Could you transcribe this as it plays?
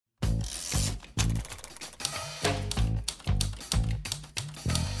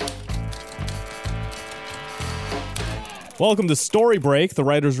Welcome to Story Break, the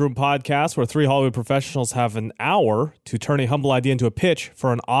Writer's Room podcast, where three Hollywood professionals have an hour to turn a humble idea into a pitch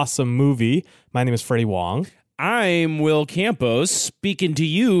for an awesome movie. My name is Freddie Wong. I'm Will Campos, speaking to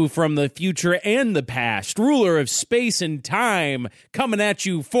you from the future and the past, ruler of space and time, coming at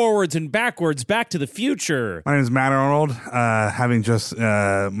you forwards and backwards, back to the future. My name is Matt Arnold, having just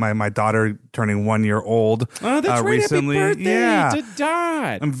my daughter turning 1 year old Oh, that's right, recently. happy birthday Yeah. to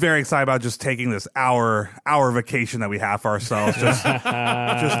Dot. I'm very excited about just taking this hour vacation that we have for ourselves. Just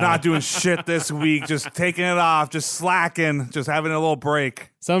not doing shit this week, just taking it off, just slacking, just having a little break.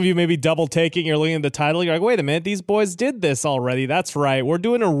 Some of you may be double taking, you're looking at the title, you're like, wait a minute, these boys did this already. That's right. We're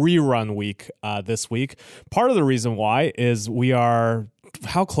doing a rerun week this week. Part of the reason why is we are...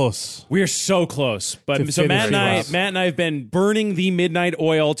 How close? We are so close. But so Matt and I have been burning the midnight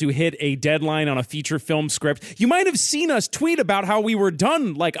oil to hit a deadline on a feature film script. You might have seen us tweet about how we were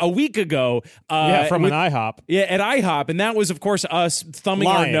done like a week ago. From an IHOP. Yeah, at IHOP. And that was, of course, us thumbing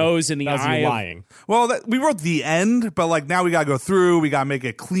our nose in the eye. Lying. Well, we wrote the end, but like now we gotta go through. We gotta make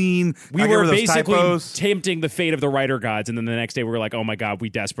it clean. We gotta were get rid of those basically typos. tempting the fate of the writer gods, and then the next day we were like, "Oh my god, we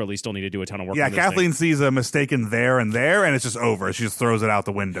desperately still need to do a ton of work." Yeah, on this Kathleen thing. sees a mistake in there, and it's just over. She just throws it out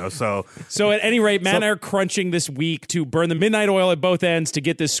the window. So at any rate, Matt and I are crunching this week to burn the midnight oil at both ends to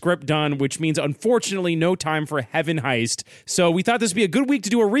get this script done, which means unfortunately no time for Heaven Heist. So we thought this would be a good week to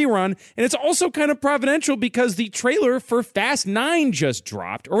do a rerun, and it's also kind of providential because the trailer for Fast 9 just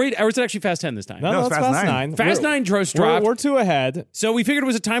dropped. Or is it actually Fast 10 this time? No, it's it's Fast Fast 9. 9. Fast 9 just dropped. We're two ahead. So we figured it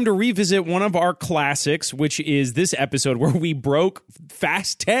was a time to revisit one of our classics, which is this episode where we broke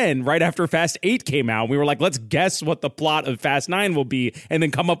Fast 10 right after Fast 8 came out. We were like, let's guess what the plot of Fast 9 will be and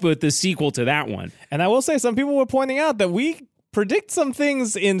then come up with the sequel to that one. And I will say, some people were pointing out that we predict some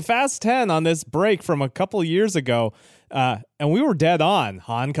things in Fast 10 on this break from a couple years ago. And we were dead on.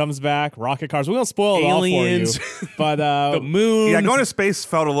 Han comes back, rocket cars. We won't spoil it Aliens. all for you. But The moon. Yeah, going to space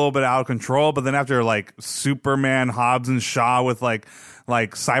felt a little bit out of control, but then after like Superman, Hobbs and Shaw with like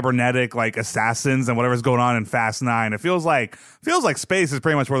cybernetic like assassins and whatever's going on in Fast 9, it feels like space is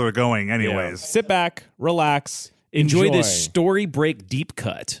pretty much where they're going anyways. sit back, relax, Enjoy this story break deep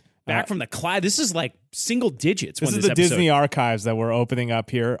cut. Back from the cloud. This is like single digits. This when is this the episode. Disney archives that we're opening up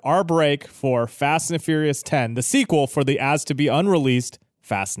here. Our break for Fast and Furious 10, the sequel for the as-to-be unreleased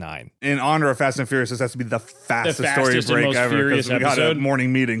Fast 9. In honor of Fast and Furious, this has to be the fastest story fastest and break most ever furious because we got a episode.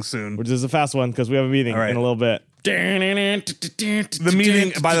 morning meeting soon. Which is a fast one because we have a meeting All right. in a little bit. The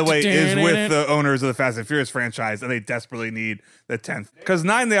meeting, by the way, is with the owners of the Fast and Furious franchise, and they desperately need the 10th. Because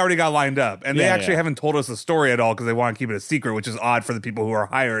 9 they already got lined up, and they actually haven't told us the story at all because they want to keep it a secret, which is odd for the people who are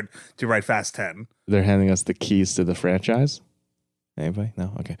hired to write Fast 10. They're handing us the keys to the franchise. Anybody?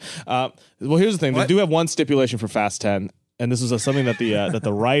 No? Okay. Well, here's the thing. What? They do have one stipulation for Fast 10, and this was something that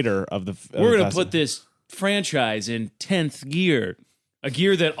the writer of the... We're going to put this franchise in 10th gear. A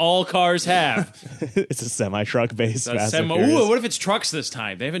gear that all cars have. It's a semi-truck based Fast and Ooh, Furious. what if it's trucks this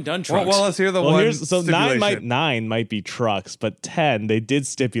time? They haven't done trucks. Well, let's hear the one So stipulation. 9 might be trucks, but 10 they did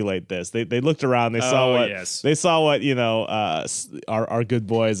stipulate this. They looked around, they saw what our good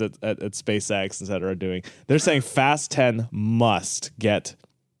boys at SpaceX etc. are doing. They're saying Fast 10 must get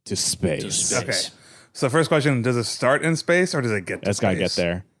to space. Okay. So first question, does it start in space or does it get to It's space? got to get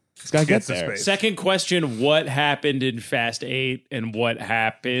there. It's got to get Gets to there. space. Second question, what happened in Fast 8 and what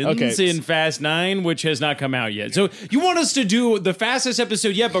happens in Fast 9, which has not come out yet? So you want us to do the fastest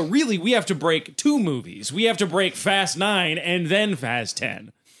episode yet, but really we have to break two movies. We have to break Fast 9 and then Fast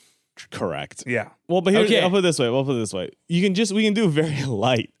 10. Correct. Yeah. Well, but here, Okay. I'll put it this way. We can do very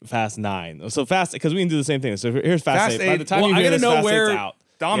light Fast 9. So fast because we can do the same thing. So here's Fast 8. By the time well, you I hear gotta this, know Fast where- 8's out.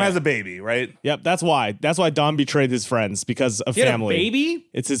 Dom has a baby, right? Yep, that's why. That's why Dom betrayed his friends because of He had family. a baby?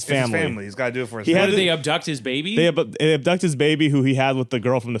 It's his It's his family. family. He's got to do it for his He had family. Did they abduct his baby? They abduct his baby who he had with the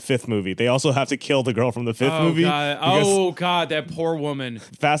girl from the 5th movie. They also have to kill the girl from the 5th movie. because God, that poor woman.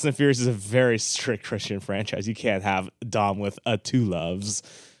 Fast and Furious is a very strict Christian franchise. You can't have Dom with two loves.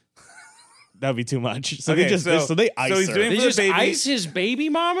 That would be too much. So Okay, they just so they ice he's her. doing They for the just baby. ice his baby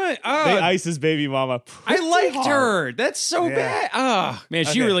mama? They ice his baby mama. I pretty liked hard. her. That's so Yeah. bad. Man,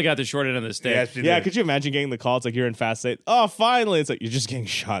 she Okay. really got the short end of the stick. Yeah, she Yeah, did. could you imagine getting the call? It's like you're in Fast 8. Oh, finally. It's like you're just getting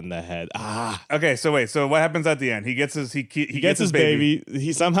shot in the head. Okay, so wait. So what happens at the end? He gets his he Gets his baby.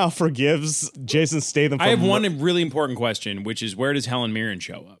 He somehow forgives Jason Statham. I have one really important question, which is where does Helen Mirren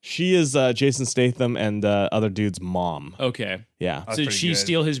show up? She is Jason Statham and other dude's mom. Okay. Yeah. So did pretty she good.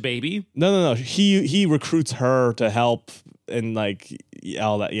 steal his baby? No. He recruits her to help and like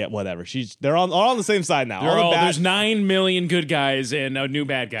all that. Yeah, whatever. They're all on the same side now. There's 9 million good guys and a new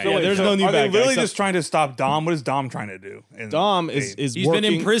bad guy. So there's no new bad guy. Are they literally just trying to stop Dom? What is Dom trying to do? Dom is He's working.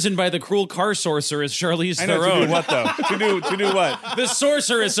 been imprisoned by the cruel car sorceress Charlize Theron. To do what though? to do what? The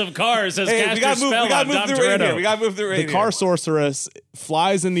sorceress of cars has cast her spell on Dom Toretto. We got to move through the car sorceress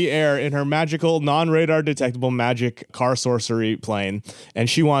flies in the air in her magical, non-radar detectable magic car sorcery plane, and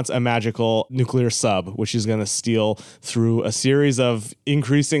she wants a magical nuclear sub, which she's going to steal through a series of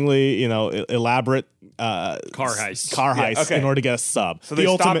increasingly, elaborate car heists in order to get a sub. So they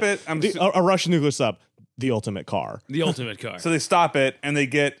stop it. A Russian nuclear sub, the ultimate car. The ultimate car. So they stop it, and he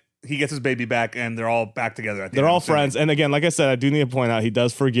gets his baby back, and they're all back together. They're all friends. And again, like I said, I do need to point out he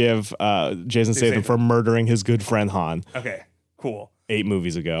does forgive Jason Statham for murdering his good friend Han. Okay, cool. 8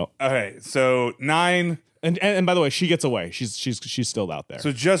 movies ago. Okay, so 9. And by the way, she gets away. She's still out there.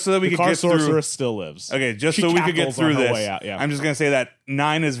 So just so that we could get through, the car sorceress still lives. Okay, just so we could get through this, yeah. I'm just gonna say that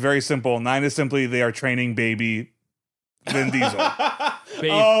 9 is very simple. 9 is simply they are training baby Vin Diesel.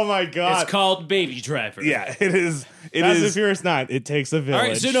 Oh my god! It's called Baby Driver. Yeah, it is. Fast and Furious 9. It takes a village. All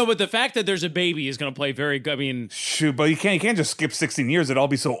right, so no, but the fact that there's a baby is going to play very good. I mean, shoot, but you can't just skip 16 years. It'd all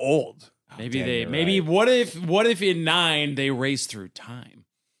be so old. Maybe what if in 9 they race through time?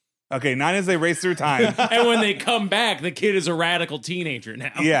 Okay, 9 is they race through time, and when they come back, the kid is a radical teenager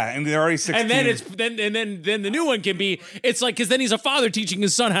now. Yeah, and they're already 16. And then the new one can be. It's like because then he's a father teaching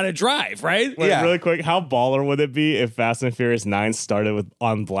his son how to drive, right? Wait, really quick, how baller would it be if Fast and Furious 9 started with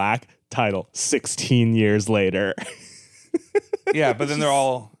on black title 16 years later? Yeah, but then they're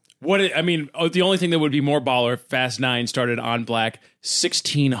all. The only thing that would be more baller if Fast 9 started on black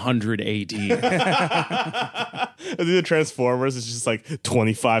 1600 AD. I think the Transformers is just like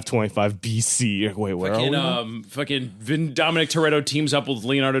 25 BC. You're like, wait, where are we? Fucking Dominic Toretto teams up with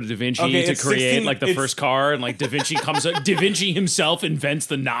Leonardo da Vinci to create the first car, and like Da Vinci comes up. Da Vinci himself invents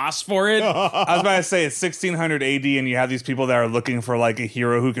the NOS for it. I was about to say it's 1600 AD, and you have these people that are looking for like a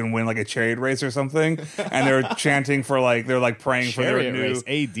hero who can win like a chariot race or something, and they're chanting for they're praying for their new race.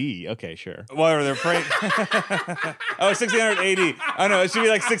 AD. Okay, sure. Whatever they're praying. 1600 AD. Oh no, it should be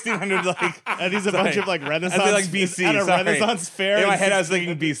like 1600. And he's a bunch of Renaissance. I think BC. At a Renaissance fair. In my head, I was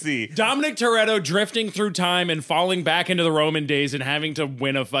thinking BC. Dominic Toretto drifting through time and falling back into the Roman days and having to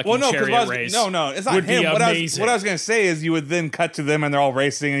win a fucking chariot race. No, it's not him. What I was going to say is you would then cut to them and they're all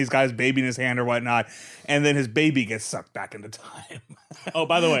racing and he's got his baby in his hand or whatnot, and then his baby gets sucked back into time. Oh,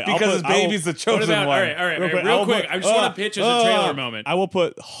 by the way, because his baby's the chosen one. All right, real quick. I just want to pitch as a trailer moment. I will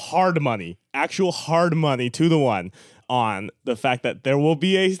put actual hard money to the one on the fact that there will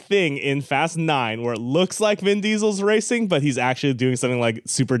be a thing in Fast 9 where it looks like Vin Diesel's racing, but he's actually doing something like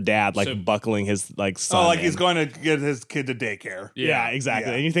super dad, buckling his son. Oh, like he's going to get his kid to daycare. Yeah,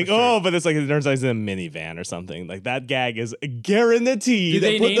 exactly. And you think, but it's it turns out he's in a minivan or something. Like that gag is guaranteed. Did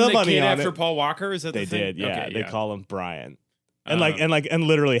they name the kid after Paul Walker? Is that they the thing? did? Yeah, okay, they call him Brian. And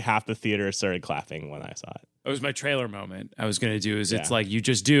literally half the theater started clapping when I saw it. It was my trailer moment. I was going to do it's like you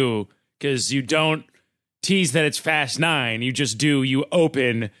just do because you don't tease that it's Fast 9. You just do. You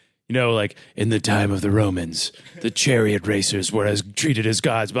open. In the time of the Romans, the chariot racers were treated as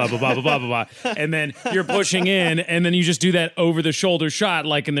gods, blah, blah, blah, blah, blah, blah, blah. And then you're pushing in, and then you just do that over-the-shoulder shot,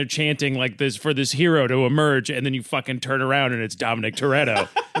 and they're chanting like this for this hero to emerge, and then you fucking turn around, and it's Dominic Toretto.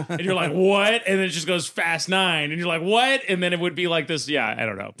 And you're like, what? And then it just goes Fast 9, and you're like, what? And then it would be like this, I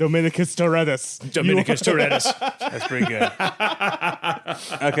don't know. Dominicus Torettus. That's pretty good.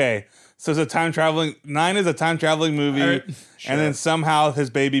 Okay. So it's a time traveling. 9 is a time traveling movie, and then somehow his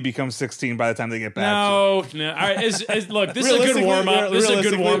baby becomes 16 by the time they get back. No. All right, look, this is a good warm up. This is a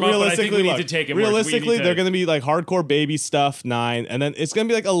good warm up. But I think we need to take it. Realistically, they're going to be hardcore baby stuff 9, and then it's going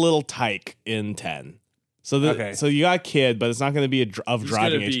to be a little tyke in 10. So you got a kid, but it's not going to be of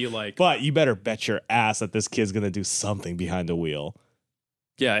driving age. But you better bet your ass that this kid's going to do something behind the wheel.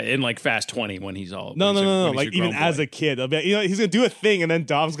 Yeah, in Fast 20 when he's all no. Even as a kid, he's gonna do a thing, and then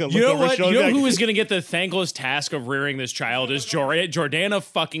Dom's gonna look over his shoulder. You know who is gonna get the thankless task of rearing this child is Jordana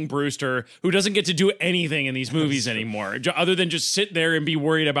fucking Brewster, who doesn't get to do anything in these movies anymore, other than just sit there and be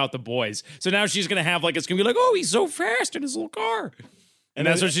worried about the boys. So now she's gonna have it's gonna be oh, he's so fast in his little car. And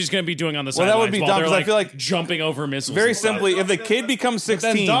that's what she's going to be doing on the sidelines. Well, that would be dumb because I feel like jumping over missiles. Very simply, if the kid becomes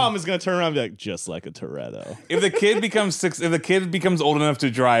 16, then Dom is going to turn around and be like, just like a Toretto. If the kid becomes old enough to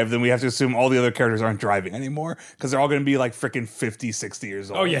drive, then we have to assume all the other characters aren't driving anymore because they're all going to be freaking 50, 60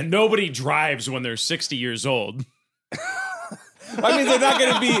 years old. Oh yeah, nobody drives when they're 60 years old. I mean, they're not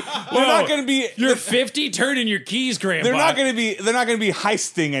going to be. They're not going to be. You're 50. Turn in your keys, Grandpa. They're not going to be. They're not going to be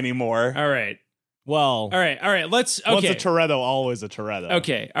heisting anymore. All right. Well, all right. Let's. Okay. Once a Toretto, always a Toretto.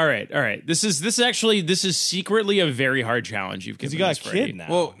 Okay, all right. This is secretly a very hard challenge you've given. You got us, a Freddie. kid now.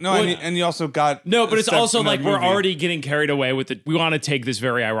 Well, no, and you also got but it's also like we're movie. already getting carried away with it. We want to take this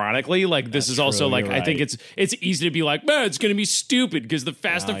very ironically. Like this is also like I think it's easy to be like, man, it's going to be stupid because the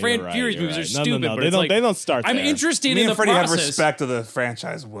Fast and Furious movies are stupid. No, but they don't start. I'm there. interested Me in and the Freddie process. have respect to the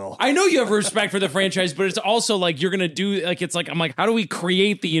franchise. Will I know you have respect for the franchise, but it's also like you're gonna do like it's like I'm like, how do we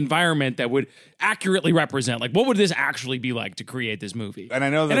create the environment that would accurately represent like what would this actually be like to create this movie? And I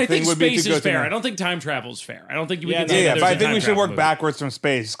know the and I thing think would be space to go is fair. to I don't think time travel is fair. I don't think we can. Yeah, but I think we should work movie. backwards from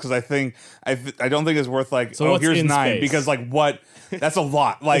space because I don't think it's worth like So what's here's in 9 space? because like what that's a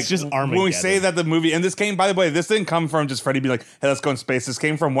lot. Like It's just when we Armageddon. say that the movie and this came by the way this didn't come from just Freddie be like hey let's go in space. This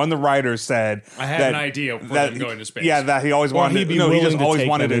came from one of the writers said I had an idea for them going to space. Yeah, that he always wanted. he'd be he willing just to always take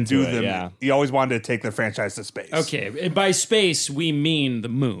wanted them to do into it, them. yeah. He always wanted to take the franchise to space. Okay, by space we mean the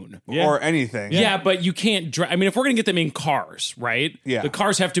moon. Or anything. Yeah, but you can't drive. I mean, if we're going to get them in cars, right? Yeah. The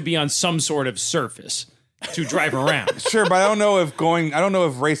cars have to be on some sort of surface to drive around. Sure, but I don't know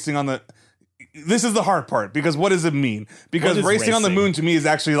if racing on the. This is the hard part because what does it mean? Because is racing on the racing? moon to me is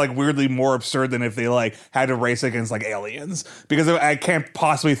actually like weirdly more absurd than if they like had to race against like aliens. Because I can't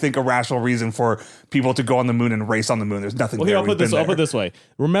possibly think a rational reason for people to go on the moon and race on the moon. There's nothing. Well, there. here I'll put We've been this. I'll put there. this way.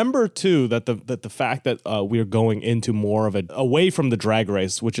 Remember too that the fact that we're going into more of a away from the drag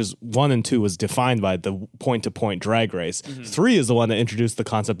race, which is 1 and 2 was defined by the point to point drag race. 3 is the one that introduced the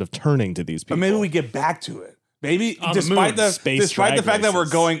concept of turning to these people. But maybe we get back to it. Maybe On the despite moon. the Space despite the drag fact that we're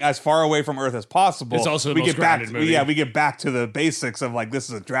races. going as far away from Earth as possible, It's also the we most get back. grounded movie. Yeah, we get back to the basics of like this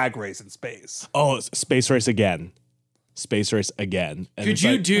is a drag race in space. Oh, it's space race again. Space race again. And Could it's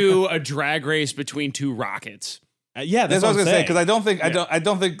you like- do a drag race between 2 rockets? Yeah, That's that's what I was what I'm gonna say saying. because I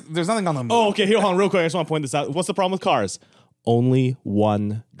don't think there's nothing on the moon. Oh, okay. Here, hold on, real quick. I just want to point this out. What's the problem with cars? Only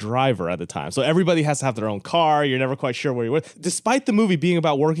one driver at a time. So everybody has to have their own car. You're never quite sure where you're with. Despite the movie being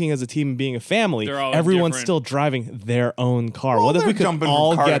about working as a team and being a family, They're all everyone's different. still driving their own car. Well, what if we they're could jumping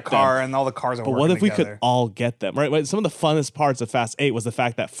all from car get to car them? and all the cars are But working what if we together. could all get them? Right? Some of the funnest parts of Fast 8 was the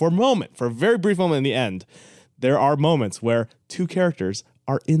fact that for a very brief moment in the end, there are moments where 2 characters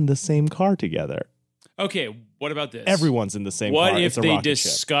are in the same car together. Okay, what about this? Everyone's in the same What car. if It's a they rocket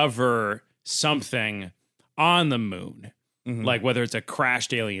ship. discover something on the moon? Like whether it's a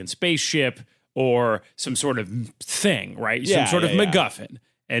crashed alien spaceship or some sort of thing, right? Yeah, some sort of yeah, yeah. MacGuffin.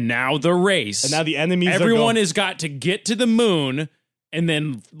 And now the race. And now the enemies are Everyone going- has got to get to the moon and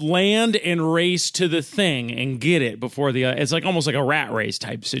then land and race to the thing and get it before the. It's like almost like a rat race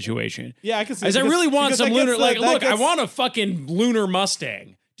type situation. Yeah, I can see. As I really want because some that lunar. gets Like, the- that look, I gets- want a fucking lunar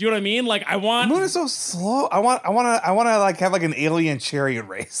Mustang. Do you know what I mean? Like, I The want. moon is so slow. I want to like have like an alien chariot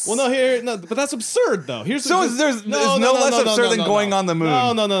race. Well, but that's absurd though. Here's So there's no less absurd than going on the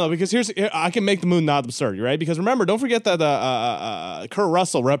moon. No. Because I can make the moon not absurd, right? Because remember, don't forget that Kurt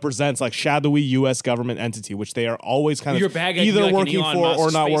Russell represents like shadowy U.S. government entity, which they are always kind You're of bagging either like an working Elon for Musk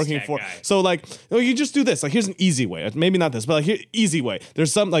or not space working tech for. guy. So like, you just do this. Like, here's an easy way. Maybe not this, but like, here, easy way.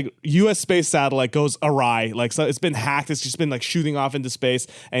 There's some like U.S. space satellite goes awry. Like, so it's been hacked. It's just been like shooting off into space,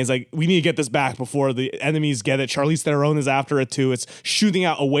 and he's like, we need to get this back before the enemies get it. Charlize Theron is after it too. It's shooting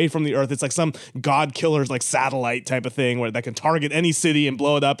out away from the Earth. It's like some god killer's like satellite type of thing where that can target any city and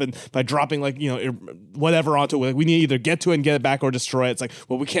blow it up, and by dropping like whatever onto it, like, we need to either get to it and get it back or destroy it. It's like,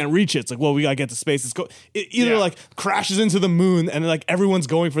 well, we can't reach it. It's like, well, we gotta get to space. It either like crashes into the moon, and like everyone's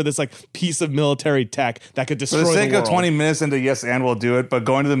going for this like piece of military tech that could destroy For the sake the of world. 20 minutes into yes and we'll do it, but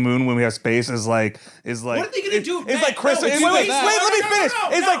going to the moon when we have space is like What are they gonna do? It's like Chris. No, Wait, do let me that. finish.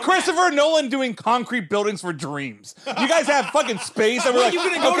 No, It's like Christopher Nolan doing concrete buildings for dreams. You guys have fucking space, and we're like, you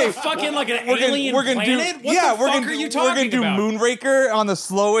gonna go okay, to fucking like an we're gonna- alien we're gonna planet? do What yeah, the we're fuck gonna are you we're talking gonna do about? Moonraker on the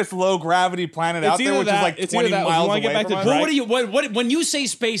slowest low gravity planet out It's there, either which that- is like it's 20 either that- if you miles wanna away get back from to us. Well, what do you what when you say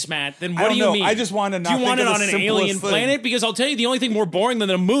space, Matt? Then what don't do you know. mean? I just wanna not Do you think want of it the on an simplest alien thing. planet? Because I'll tell you, the only thing more boring than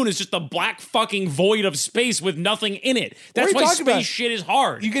the moon is just the black fucking void of space with nothing in it. That's are you why talking space about? shit is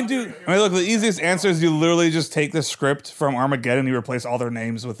hard. You can do. I mean, look. The easiest answer is you literally just take the script from Armageddon, you replace all their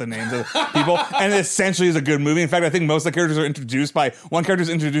names with the names of people, and it essentially is a good movie. In fact, I think most of the characters are introduced by one character is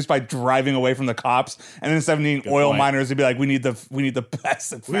introduced by driving away from the cops, and then instead of needing oil point. miners, they'd be like, we need the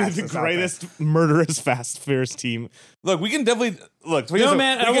best and We have fastest. the out there." greatest murderous Fast Furious team. Look, we can definitely look. No,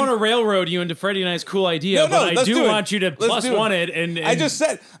 man, I don't want to railroad you into Freddie and I's cool idea, but I let's do do it. want you to Let's plus do it. one it. And I just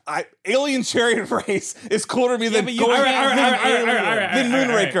said, Alien Chariot Race is cooler to me than but you- going all right, than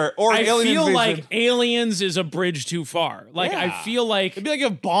Moonraker or I Alien feel Invasion. like Aliens is a bridge too far. Like, I Yeah. feel like It'd be be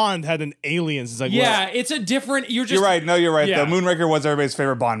like if Bond had an aliens. It's like, yeah, it's a different. You're right. No, you're right. Yeah. The Moonraker was everybody's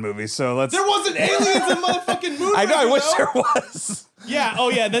favorite Bond movie. So let's. There wasn't aliens in motherfucking Moonraker. I know. I wish there was. Yeah. Oh,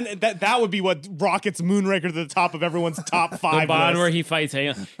 yeah. Then that would be what rockets Moonraker to the top of everyone's top 5. The Bond list. where he fights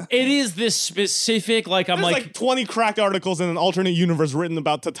aliens. It is this specific. Like I'm There's like 20 crack articles in an alternate universe written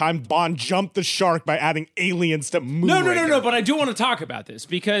about the time Bond jumped the shark by adding aliens to Moonraker. No. But I do want to talk about this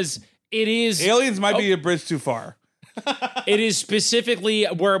because it is aliens might be a bridge too far. It is specifically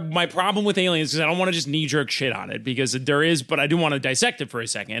where my problem with aliens is I don't want to just knee-jerk shit on it because there is, but I do want to dissect it for a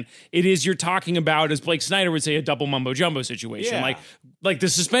second. It is you're talking about, as Blake Snyder would say, a double mumbo-jumbo situation. Yeah. Like the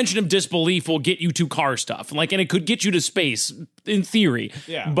suspension of disbelief will get you to car stuff. And it could get you to space, in theory.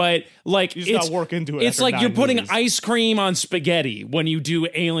 Yeah. But like you just gotta work into it. It's after like 9 you're putting movies. ice cream on spaghetti when you do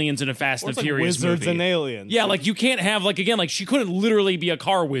aliens in a Fast and Like Furious wizards movie. and aliens. Yeah, like you can't have she couldn't literally be a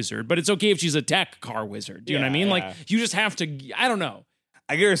car wizard, but it's okay if she's a tech car wizard. Do you know what I mean? Yeah. Like you just have to. I don't know.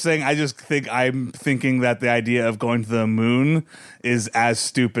 I get what you're saying. I just think I'm thinking that the idea of going to the moon is as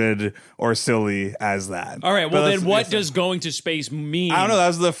stupid or silly as that. All right. Well, then what does going to space mean? I don't know. That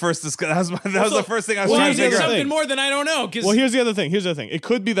was the first discussion. That was the first thing I was Well, trying you to did figure out. something more than I don't know. Well, here's the other thing. It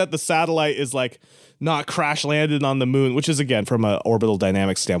could be that the satellite is like not crash landed on the moon, which is, again, from an orbital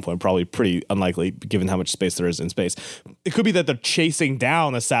dynamics standpoint, probably pretty unlikely given how much space there is in space. It could be that they're chasing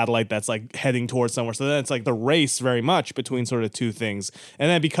down a satellite that's like heading towards somewhere. So then it's like the race very much between sort of two things. And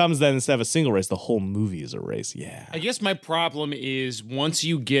then it becomes then instead of a single race, the whole movie is a race. Yeah. I guess my problem is once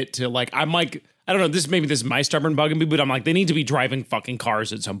you get to I don't know, this is my stubborn bug in me, but I'm like, they need to be driving fucking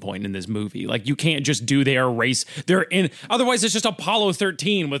cars at some point in this movie. Like, you can't just do their race. Otherwise it's just Apollo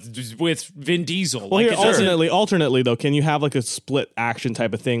 13 with Vin Diesel. Well, like, here, alternately though, can you have like a split action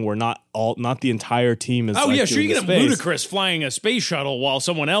type of thing where not the entire team is? Oh like, yeah, sure. You doing can have space. Ludacris flying a space shuttle while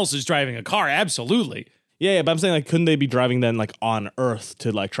someone else is driving a car. Absolutely. Yeah, but I'm saying like, couldn't they be driving then like on Earth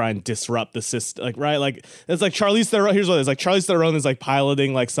to like try and disrupt the system? Like, right? Like it's like Charlize Theron. Here's what it is: like Charlize Theron is like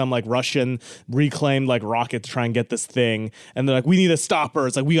piloting like some like Russian reclaimed like rocket to try and get this thing, and they're like, we need to stop her.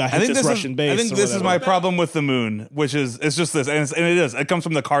 It's like we got to hit this Russian base. I think this is my problem with the moon, which is it's just this, and it is. It comes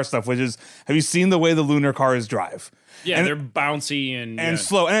from the car stuff, which is: have you seen the way the lunar cars drive? Yeah, and they're bouncy and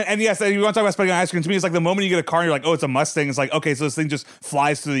slow. And yes, you want to talk about spending on ice cream. To me, it's like the moment you get a car and you're like, oh, it's a Mustang. It's like, okay, so this thing just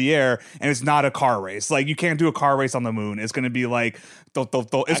flies through the air and it's not a car race. Like, you can't do a car race on the moon. It's going to be like, it's going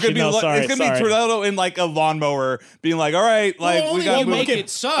to be Toretto in like a lawnmower being like, all right, like, we got to make it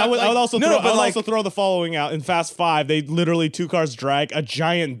suck. I would also throw the following out. In Fast 5, they literally 2 cars drag a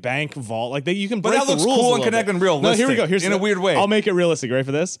giant bank vault. Like, you can break the rules. But that looks cool and connect and realistic. No, here we go. Here's in a weird way. I'll make it realistic. Ready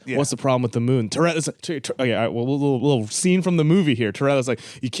for this? Yeah. What's the problem with the moon? Okay, all right, well, little scene from the movie here. Toretto's like,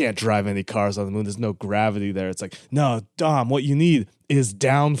 you can't drive any cars on the moon. There's no gravity there. It's like, no, Dom, what you need is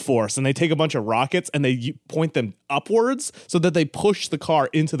downforce. And they take a bunch of rockets and they point them upwards so that they push the car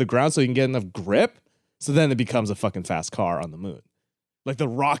into the ground so you can get enough grip. So then it becomes a fucking fast car on the moon. Like the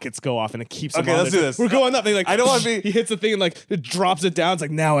rockets go off and it keeps them on. Let's do this. We're going up. They like, I don't want to be. He hits the thing and like it drops it down. It's like,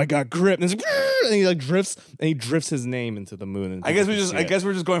 now I got grip. And, it's like, and he like drifts his name into the moon. And I guess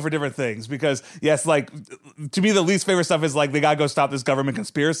we're just going for different things because yes, like to me the least favorite stuff is like they gotta go stop this government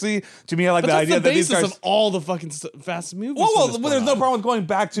conspiracy. To me, I like the idea that these guys of all the fucking fast movies. Well, there's no problem with going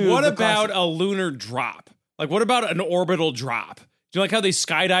back to. What about a lunar drop? Like, what about an orbital drop? Do you like how they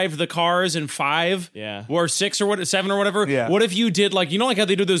skydived the cars in 5? Yeah. Or 6 or 7 or whatever? Yeah. What if you did like how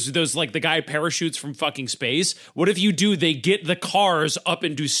they do those like the guy parachutes from fucking space? What if they get the cars up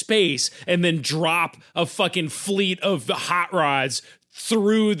into space and then drop a fucking fleet of hot rods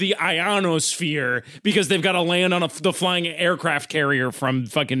through the ionosphere because they've got to land on the flying aircraft carrier from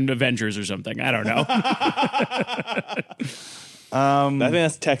fucking Avengers or something? I don't know. I think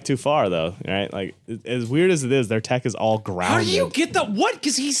that's tech too far, though, right? Like, as weird as it is, their tech is all grounded. How do you get what?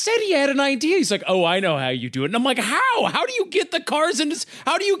 Because he said he had an idea. He's like, oh, I know how you do it. And I'm like, how? How do you get the cars into...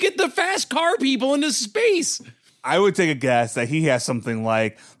 How do you get the fast car people into space? I would take a guess that he has something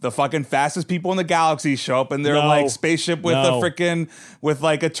like the fucking fastest people in the galaxy show up in their like spaceship with a freaking... with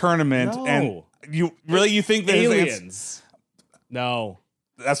like a tournament. No. And you think that aliens? No.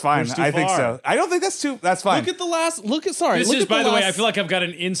 That's fine. I think so. I don't think that's too. That's fine. Look at the last. By the way, I feel like I've got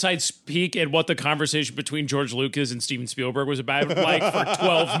an inside peek at what the conversation between George Lucas and Steven Spielberg was about, like for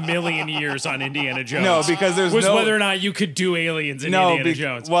 12 million years on Indiana Jones. No, because whether or not you could do aliens in Indiana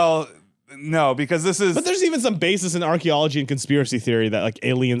Jones. Well, no, because this is. But there's even some basis in archaeology and conspiracy theory that like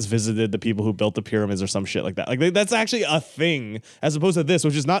aliens visited the people who built the pyramids or some shit like that. Like that's actually a thing, as opposed to this,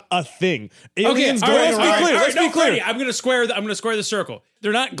 which is not a thing. Aliens let's be clear. I'm gonna square the circle.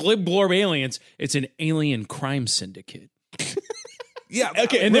 They're not glib glorb aliens. It's an alien crime syndicate. Yeah,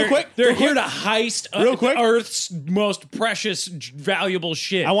 okay. And real quick, they're here to heist Real quick. Earth's most precious, valuable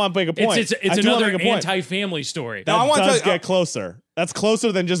shit. I want to make a point. It's another anti-family story. That I want does to get closer. That's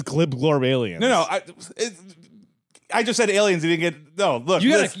closer than just glib glorb aliens. No. I just said aliens. You didn't get look.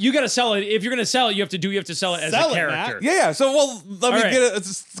 You gotta sell it. If you're gonna sell it, you have to sell it as a character. Yeah. So let me get it.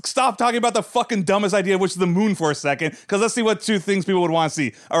 Stop talking about the fucking dumbest idea, which is the moon, for a second, because let's see what two things people would want to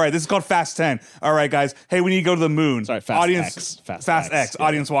see. All right, this is called Fast 10. All right, guys. Hey, we need to go to the moon. Sorry, Fast X. Fast X. Yeah.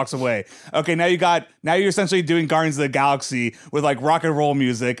 Audience walks away. Okay, now you're essentially doing Guardians of the Galaxy with like rock and roll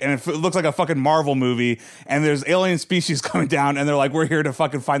music, and it looks like a fucking Marvel movie. And there's alien species coming down, and they're like, "We're here to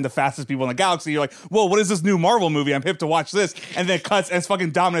fucking find the fastest people in the galaxy." You're like, "Whoa, what is this new Marvel movie? I'm hip to watch this." And then it cuts, and it's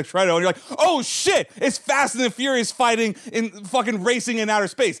fucking Dominic Toretto, and you're like, "Oh shit, it's Fast and the Furious fighting in fucking racing in outer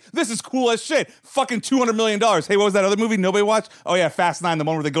space. This is cool as shit." Fucking $200 million. Hey, what was that other movie nobody watched? Oh yeah, Fast 9, the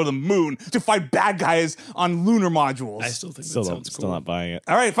one where they go to the moon to fight bad guys on lunar modules. I still think that sounds cool. Still not buying it.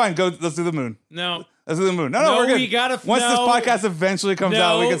 All right, fine, go. Let's do the moon. No. Let's do the moon. No, we're good. We gotta. Once this podcast eventually comes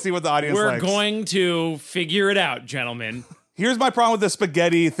out, we can see what the audience likes. We're going to figure it out, gentlemen. Here's my problem with the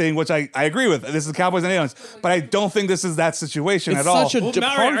spaghetti thing, which I agree with. This is Cowboys and Aliens, but I don't think this is that situation at all. It's such a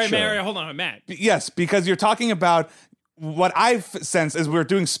departure. Hold on, Matt. Yes, because you're talking about what I've sensed is we're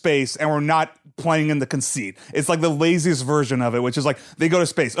doing space and we're not playing in the conceit. It's like the laziest version of it, which is like they go to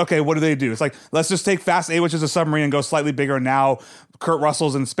space. Okay, what do? It's like, let's just take Fast 8, which is a submarine, and go slightly bigger. Now Kurt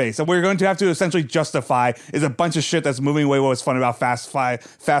Russell's in space. And what you're going to have to essentially justify is a bunch of shit that's moving away what was fun about Fast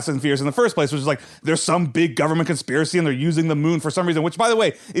and Furious in the first place, which is like there's some big government conspiracy and they're using the moon for some reason, which, by the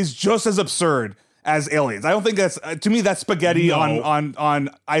way, is just as absurd as aliens. I don't think that's to me that's spaghetti on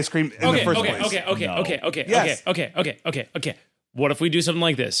ice cream in the first place. Okay. What if we do something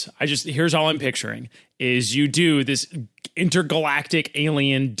like this? Here's all I'm picturing is you do this intergalactic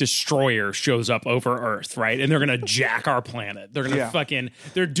alien destroyer shows up over Earth, right? And they're gonna jack our planet. They're gonna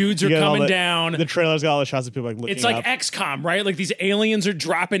their dudes are coming down. The trailer's got all the shots of people like looking It's like XCOM, right? Like these aliens are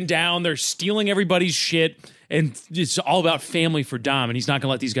dropping down, they're stealing everybody's shit. And it's all about family for Dom, and he's not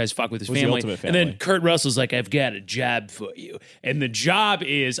gonna let these guys fuck with his family. And then Kurt Russell's like, "I've got a job for you," and the job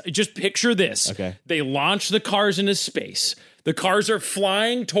is just picture this: they launch the cars into space. The cars are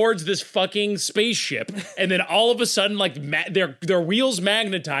flying towards this fucking spaceship, and then all of a sudden, like their wheels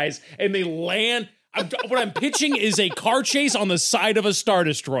magnetize, and they land. What I'm pitching is a car chase on the side of a Star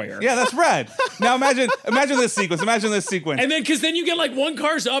Destroyer. Yeah, that's rad. Now imagine this sequence. And then, because then you get like one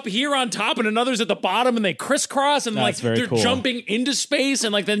car's up here on top and another's at the bottom, and they crisscross, and like they're jumping into space,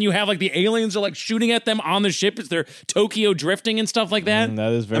 and like then you have like the aliens are like shooting at them on the ship as they're Tokyo drifting and stuff like that.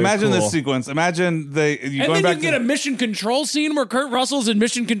 That is very Imagine cool. this sequence. Imagine and then you can get a mission control scene where Kurt Russell's in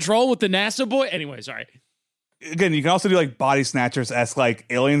mission control with the NASA boy. Anyway, sorry. Again, you can also do like Body Snatchers-esque, like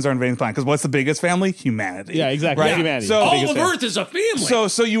aliens are invading the planet. Because what's the biggest family? Humanity. Yeah, exactly. Right? Humanity. So all of Earth is a family.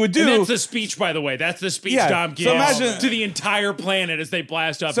 So you would do. And that's the speech, by the way. That's the speech Dom gives to the entire planet as they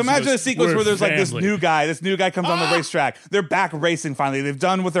blast up. So imagine a sequence where there's like this new guy. This new guy comes on the racetrack. They're back racing finally. They've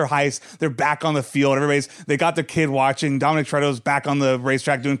done with their heist. Ththey got they got their kid watching. Dominic Toretto's back on the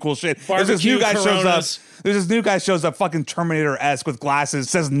racetrack doing cool shit. There's this new guy shows up, fucking Terminator-esque with glasses,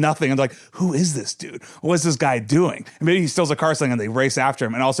 says nothing, and they're like, who is this dude? What's this guy doing? And maybe he steals a car thing and they race after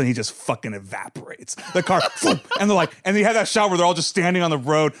him, and all of a sudden he just fucking evaporates. The car, and they're like, and they have that shot where they're all just standing on the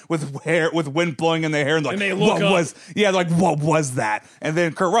road with wind blowing in their hair, and they're like, and they look what was that? And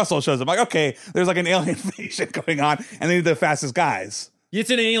then Kurt Russell shows up, like, okay, there's like an alien invasion going on, and they need the fastest guys. It's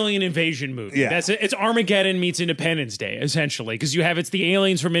an alien invasion movie. Yeah. It's Armageddon meets Independence Day, essentially, because it's the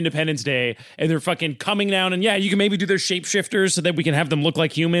aliens from Independence Day, and they're fucking coming down, and you can maybe do their shapeshifters so that we can have them look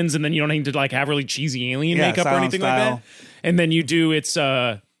like humans, and then you don't need to like have really cheesy alien makeup or anything like that. And then you do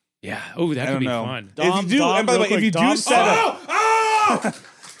that could be fun. If you do set up.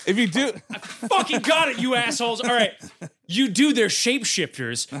 If you do, I fucking got it, you assholes. All right. You do their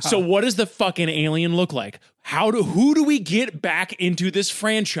shapeshifters. So what does the fucking alien look like? Who do we get back into this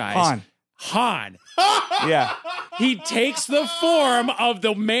franchise? Han. Yeah. He takes the form of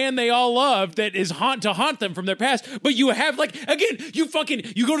the man they all love that is to haunt them from their past. But you have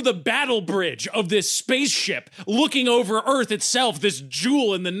you go to the battle bridge of this spaceship looking over Earth itself, this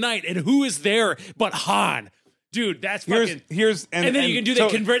jewel in the night, and who is there but Han? Dude, that's fucking. And then you can do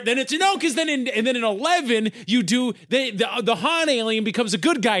that. Convert. Then it's because then in 11 you do the Han alien becomes a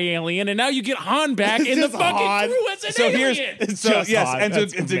good guy alien, and now you get Han back in the fucking crew as an alien.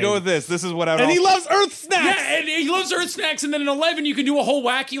 To go with this is what I would. And he loves Earth snacks. Yeah, and he loves Earth snacks. And then in 11 you can do a whole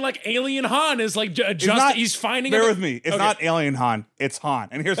wacky like alien Han is like he's finding. Bear with me. It's not alien Han. It's Han,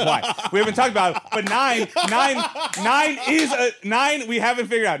 and here's why. We haven't talked about it, but nine is 9. We haven't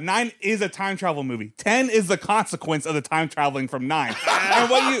figured out. 9 is a time travel movie. 10 is the consequence of the time traveling from 9. And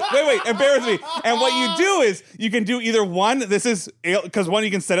what you wait, and bear with me. And what you do is you can do either one. This is because one,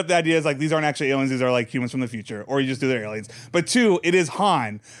 you can set up the idea as like these aren't actually aliens; these are like humans from the future, or you just do they're aliens. But 2, it is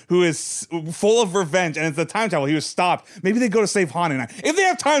Han who is full of revenge, and it's the time travel. He was stopped. Maybe they go to save Han. And if they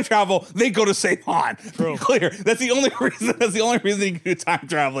have time travel, they go to save Han. True. Clear. That's the only reason. That's the only reason you can do time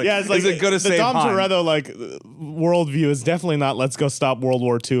traveling. Yeah, it's like go to save Han. Han. The Dom Toretto worldview is definitely not let's go stop World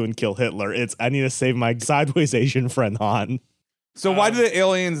War II and kill Hitler. It's I need to save my sideways Asian friend Han. So why do the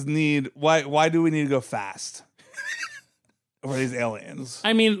aliens need? Why do we need to go fast? Or these aliens?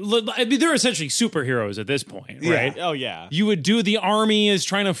 I mean, they're essentially superheroes at this point, right? Oh yeah. You would do the army is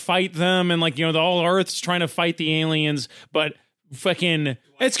trying to fight them, and like the whole Earth's trying to fight the aliens, but fucking.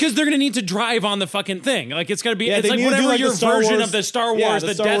 It's because they're going to need to drive on the fucking thing. Like, it's going to be, it's like whatever your version of the Star Wars,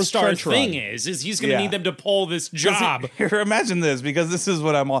 the Death Star thing is he's going to need them to pull this job. Here, imagine this, because this is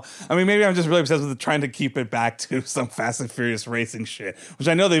what I mean, maybe I'm just really obsessed with trying to keep it back to some Fast and Furious racing shit, which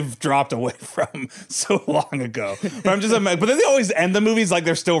I know they've dropped away from so long ago. But I'm just, but then they always end the movies like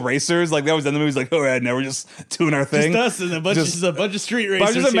they're still racers. Like, they always end the movies like, all right, now we're just doing our thing. Just us and a bunch of street racers. But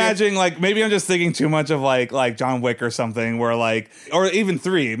I'm just imagining, like, maybe I'm just thinking too much of like John Wick or something, where like, or even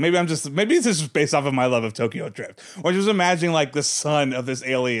 3, maybe this is just based off of my love of Tokyo Drift. Or just imagining like the son of this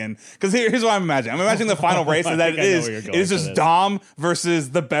alien. Because here's what I'm imagining. I'm imagining the final race and that it is just Dom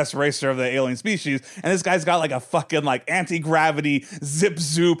versus the best racer of the alien species. And this guy's got like a fucking like anti-gravity zip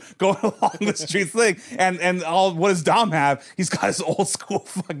zoop going along the streets thing. And what does Dom have? He's got his old school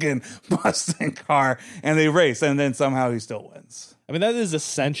fucking Mustang car and they race. And then somehow he still wins. I mean, that is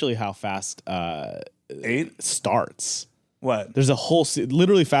essentially how Fast 8 starts. What? There's a whole,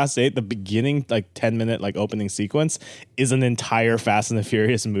 literally Fast 8, the beginning, like 10-minute, like opening sequence is an entire Fast and the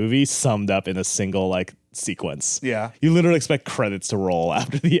Furious movie summed up in a single, like, sequence. Yeah. You literally expect credits to roll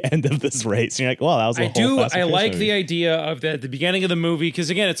after the end of this race. And you're like, well, that was a whole Fast and Furious like movie. the idea of the beginning of the movie, because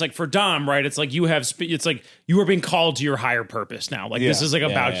again, it's like for Dom, right? It's like it's like you are being called to your higher purpose now. Like this is like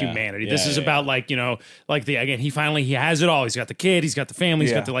about humanity. This is about like, you know, like he has it all. He's got the kid, he's got the family,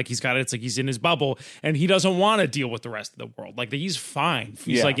 he's got it's like he's in his bubble and he doesn't want to deal with the rest of the world. Like he's fine.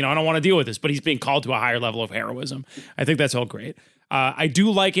 He's like, you know, I don't want to deal with this, but he's being called to a higher level of heroism. I think that's all great. I do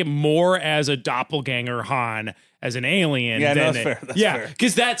like it more as a doppelganger Han as an alien. Yeah, that's fair. That's fair.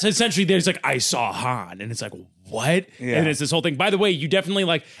 Because that's essentially, there's like, I saw Han, and it's like, what? Yeah. And it's this whole thing. By the way, you definitely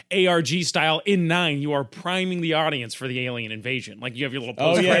like ARG style in 9, you are priming the audience for the alien invasion. Like you have your little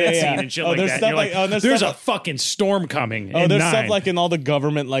post-credit scene and shit like that. You're like, there's a fucking storm coming. There's 9. stuff like in all the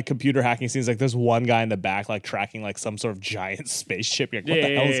government like computer hacking scenes. Like there's one guy in the back like tracking like some sort of giant spaceship. You're like, what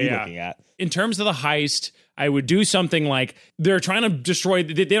the hell is he looking at? In terms of the heist, I would do something like they're trying to destroy.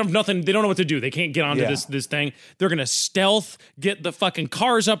 They have nothing. They don't know what to do. They can't get onto this thing. They're gonna stealth, get the fucking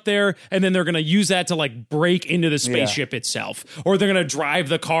cars up there, and then they're gonna use that to like break into the spaceship itself. Or they're gonna drive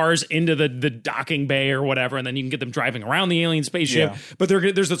the cars into the docking bay or whatever, and then you can get them driving around the alien spaceship. Yeah. But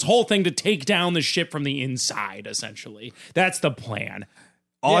there's this whole thing to take down the ship from the inside. Essentially, that's the plan.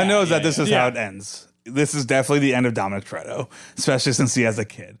 All I know is that this is how it ends. This is definitely the end of Dominic Toretto, especially since he has a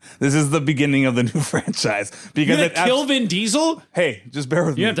kid. This is the beginning of the new franchise. Because you're gonna kill Vin Diesel? Hey, just bear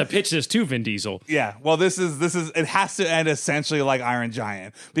with me. You have to pitch this to Vin Diesel. Yeah, well, this is it has to end essentially like Iron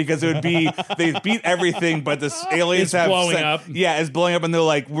Giant, because it would be they beat everything, but the aliens it's blowing up. Yeah, it's blowing up, and they're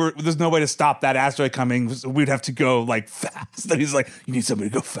like, there's no way to stop that asteroid coming. So we'd have to go like fast. And he's like, you need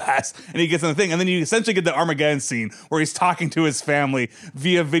somebody to go fast, and he gets on the thing, and then you essentially get the Armageddon scene where he's talking to his family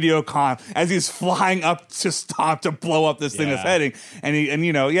via video con as he's flying up to stop to blow up this thing that's heading, and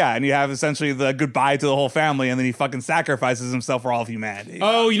you have essentially the goodbye to the whole family, and then he fucking sacrifices himself for all of humanity.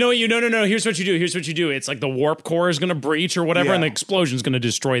 Oh, you know what? No. Here's what you do. It's like the warp core is going to breach or whatever, and the explosion is going to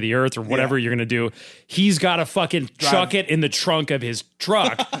destroy the Earth or whatever you're going to do. He's got to fucking chuck it in the trunk of his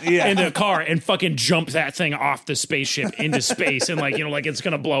truck in the car and fucking jump that thing off the spaceship into space, and like it's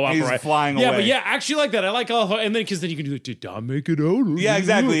going to blow up. He's flying away. Yeah, but I actually like that. I like and then because then you can do it. Did I make it out? Yeah,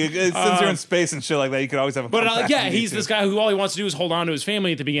 exactly. Since you're in space and shit like that, you could always have a he's this guy who all he wants to do is hold on to his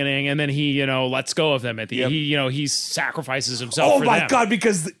family at the beginning, and then he lets go of them at the he sacrifices himself. Oh my god!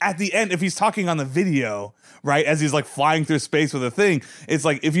 Because at the end, if he's talking on the video, right, as he's like flying through space with a thing, it's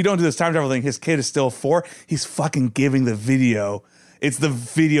like if you don't do this time travel thing, his kid is still 4. He's fucking giving the video it's the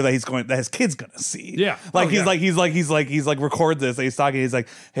video that his kid's gonna see. Yeah. Like he's like record this. He's talking. He's like,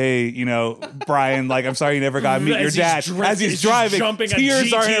 hey, you know, Brian, like I'm sorry you never got to meet your dad. As he's driving, jumping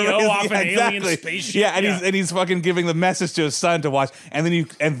tears a are GTO off an alien spaceship. Yeah, and he's fucking giving the message to his son to watch. And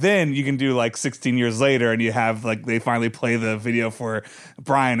then you can do like 16 years later, and you have like they finally play the video for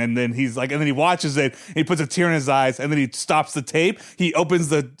Brian, and then he watches it. And he puts a tear in his eyes, and then he stops the tape. He opens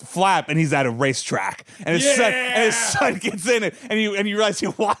the flap, and he's at a racetrack, and his son gets in it, and you realize he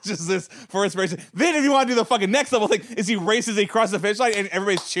watches this for inspiration. Then, if you want to do the fucking next level thing, is he races, he crosses the finish line, and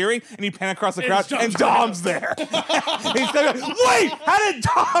everybody's cheering, and he pan across the crowd, and Dom's there. He's like, wait, how did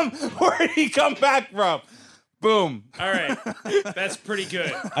Dom? Where did he come back from? Boom. All right. That's pretty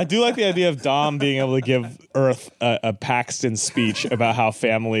good. I do like the idea of Dom being able to give Earth a Paxton speech about how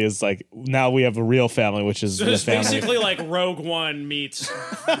family is like, now we have a real family, which is the family. Basically like Rogue One meets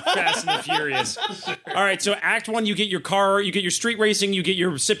Fast and the Furious. All right. So Act 1, you get your car, you get your street racing, you get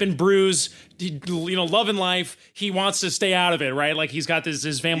your sip and brews, you know, loving life. He wants to stay out of it, right? Like he's got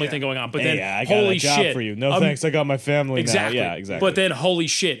his family thing going on. But then, I got holy a job shit. for you. No thanks, I got my family exactly. now. Yeah, exactly. But then, holy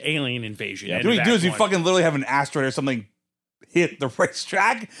shit, alien invasion. Yeah. What you do is you fucking literally have an asteroid or something hit the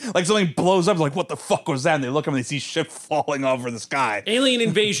racetrack, like something blows up, like what the fuck was that? And they look up and they see shit falling over the sky. Alien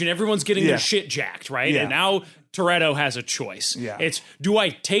invasion, everyone's getting their shit jacked, right? Yeah. And now Toretto has a choice. Yeah. It's, do I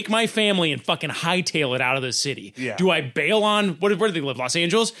take my family and fucking hightail it out of the city? Yeah. Do I bail on, where do they live, Los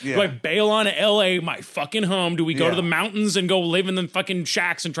Angeles? Yeah. Do I bail on LA, my fucking home? Do we go to the mountains and go live in the fucking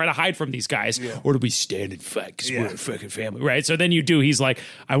shacks and try to hide from these guys? Yeah. Or do we stand and fight because we're a fucking family, right? So then he's like,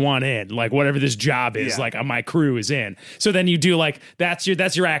 I want in, like whatever this job is, like my crew is in. So then you do like, that's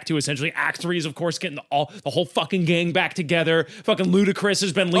your act 2 essentially. Act 3 is of course getting the whole fucking gang back together. Fucking Ludacris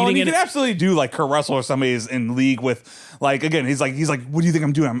has been leading and you in. can absolutely do like Kurt Russell or somebody is in league with. Like, again, he's like, what do you think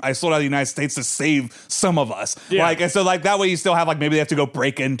I'm doing? I sold out of the United States to save some of us. Yeah. Like, and so like that way you still have like, maybe they have to go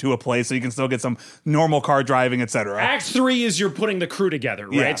break into a place so you can still get some normal car driving, etc. Act 3 is you're putting the crew together,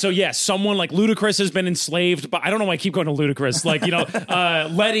 right? Yeah. So yes, someone like Ludacris has been enslaved, but I don't know why I keep going to Ludacris. Like, you know,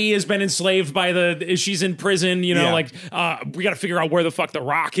 Letty has been enslaved by she's in prison, you know, like, we got to figure out where the fuck The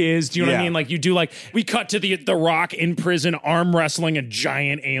Rock is. Do you know what I mean? Like you do like, we cut to the Rock in prison, arm wrestling a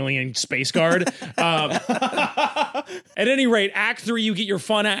giant alien space guard. At any rate, Act 3, you get your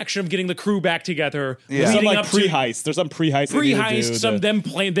fun action of getting the crew back together. Yeah. There's some like pre-heist. There's some pre-heist. Pre-heist, some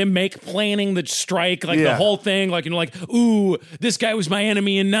planning the strike, like the whole thing, like, you know, like, ooh, this guy was my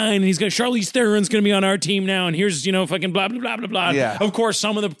enemy in 9, and Charlize Theron's gonna be on our team now, and here's, you know, fucking blah, blah, blah, blah, blah. Yeah. Of course,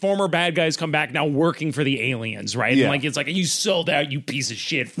 some of the former bad guys come back now working for the aliens, right? Yeah. And like, it's like, you sold out, you piece of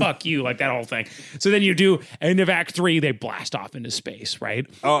shit, fuck you, like that whole thing. So then you do, end of Act 3, they blast off into space, right?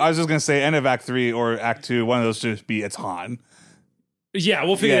 Oh, I was just gonna say end of Act 3 or Act 2, one of those should be it's Han. Yeah,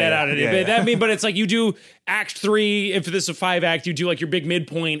 we'll figure that out. But it's like you do Act 3. If this is a 5-act, you do like your big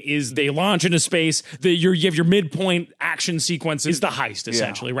midpoint is they launch into space. You have your midpoint action sequence is the heist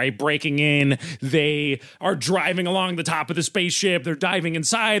essentially, right? Breaking in, they are driving along the top of the spaceship. They're diving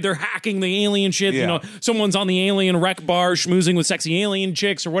inside. They're hacking the alien shit. You know, someone's on the alien rec bar schmoozing with sexy alien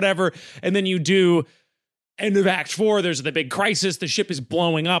chicks or whatever. And then you do. End of Act 4, there's the big crisis. The ship is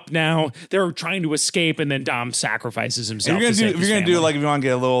blowing up now. They're trying to escape, and then Dom sacrifices himself. If you're gonna do like, if you want to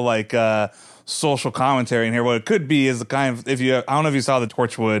get a little like social commentary in here, what it could be is the kind of, I don't know if you saw the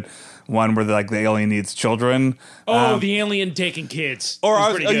Torchwood one where the alien needs children. The alien taking kids.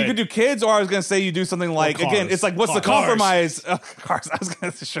 Or you could do kids, or I was going to say you do something like, again, it's like, what's the compromise? Cars. I was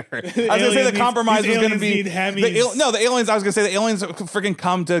going to say the compromise was going to be the aliens. I was going to say the aliens freaking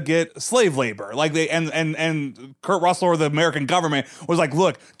come to get slave labor. Like and Kurt Russell or the American government was like,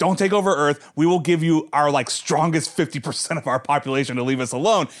 look, don't take over Earth. We will give you our like strongest 50% of our population to leave us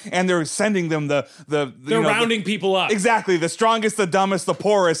alone. And they're sending them they're rounding people up. Exactly. The strongest, the dumbest, the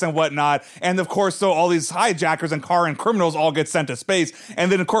poorest, and whatnot. And of course, so all these hijackers and car and criminals all get sent to space.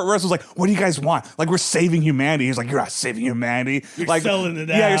 And then Kurt Russell's like, what do you guys want? Like, we're saving humanity. He's like, you're not saving humanity. You're like, selling it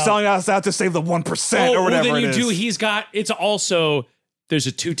out. Yeah, you're selling us out to save the 1% or whatever then it is. There's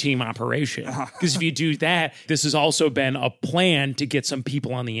a 2-team operation. Because if you do that, this has also been a plan to get some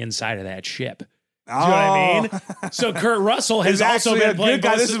people on the inside of that ship. Do you know what I mean? So Kurt Russell has also been playing good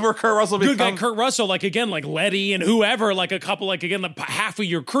guy. This is where Kurt Russell becomes good guy. Kurt Russell, like again, like Letty and whoever, like a couple, like again, half of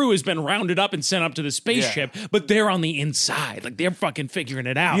your crew has been rounded up and sent up to the spaceship, but they're on the inside, like they're fucking figuring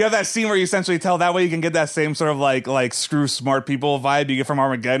it out. You have that scene where you essentially tell that way you can get that same sort of like screw smart people vibe you get from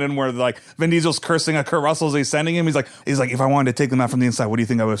Armageddon, where like Vin Diesel's cursing at Kurt Russell as he's sending him. He's like, if I wanted to take them out from the inside, what do you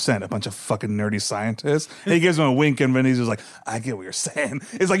think I would have sent? A bunch of fucking nerdy scientists. And he gives him a wink, and Vin Diesel's like, I get what you're saying.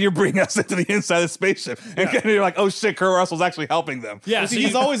 It's like you're bringing us into the inside of the this spaceship. And you're like, oh shit, Kurt Russell's actually helping them. Yeah, so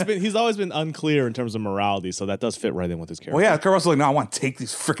he's always been unclear in terms of morality, so that does fit right in with his character. Well, yeah, Kurt Russell's like, no, I want to take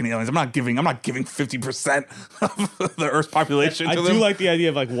these freaking aliens. I'm not giving 50% of the Earth's population to them. I do like the idea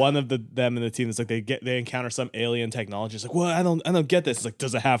of like one of them in the team. It's like they encounter some alien technology. It's like, well, I don't get this. It's like,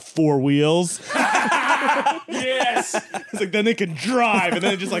 does it have 4 wheels? Yes. It's like then they can drive, and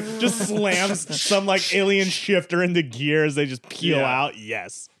then it just slams some like alien shifter into gear as they just peel out.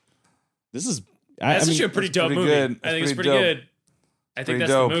 Yes, this is. That's actually a pretty dope movie. I think it's pretty good. I think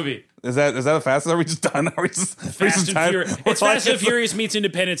that's the movie. Is that a fast? Are we just done? Are we just Fast and Furious? It's Fast and Furious meets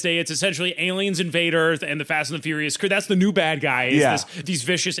Independence Day. It's essentially aliens invade Earth, and the Fast and the Furious. That's the new bad guy. These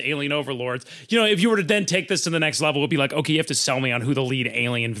vicious alien overlords. If you were to then take this to the next level, it'd be like, okay, you have to sell me on who the lead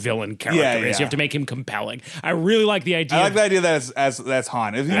alien villain character is. You have to make him compelling. I really like the idea. I like the idea that that's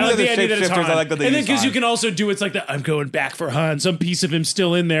Han. If you I like the idea that it's Han. I like that they and then because you can also do it's like I'm going back for Han. Some piece of him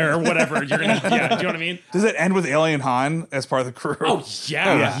still in there or whatever. You're gonna, do you know what I mean? Does it end with alien Han as part of the crew? Oh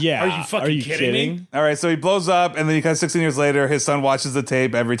yeah. Are you fucking kidding me? All right, so he blows up, and then he 16 years later, his son watches the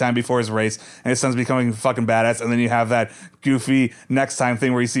tape every time before his race, and his son's becoming fucking badass. And then you have that goofy next time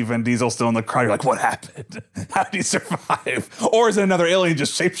thing where you see Vin Diesel still in the crowd. You're like, what happened? How did he survive? Or is it another alien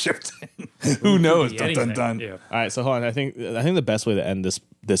just shapeshifting? Who knows? Dun dun dun. Yeah. All right, so hold on. I think the best way to end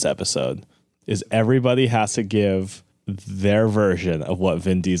this episode is everybody has to give their version of what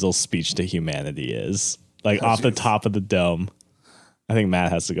Vin Diesel's speech to humanity is, like off the top of the dome. I think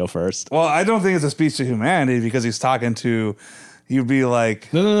Matt has to go first. Well, I don't think it's a speech to humanity because he's talking to, you'd be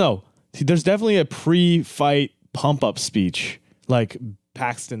like... No. There's definitely a pre-fight pump-up speech, like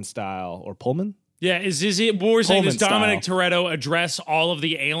Paxton style or Pullman. Yeah, is it what we're saying? Does Dominic Toretto address all of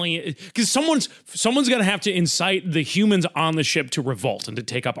the alien? Because someone's going to have to incite the humans on the ship to revolt and to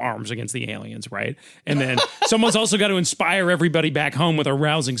take up arms against the aliens, right? And then someone's also got to inspire everybody back home with a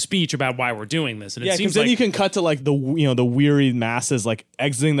rousing speech about why we're doing this. And it seems then like you can cut to like the weary masses like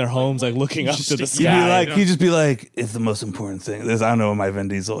exiting their homes, like looking up to the sky. He'd just be like, "It's the most important thing." I don't know what my Vin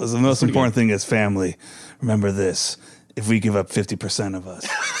Diesel is. The most important thing is family. Remember this. If we give up 50% of us,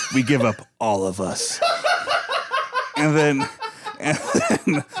 we give up all of us. And then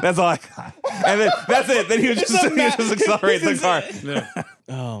that's all I got. And then that's it. Then he was just accelerate the car. Yeah.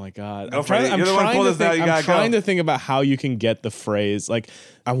 Oh my God. I'm trying to think about how you can get the phrase, like,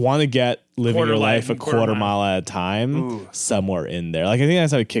 I want to get living your life a quarter mile at a time somewhere in there. Like, I think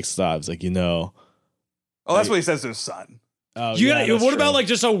that's how he kicks it off. It's like, Oh, that's what he says to his son. Oh, what about like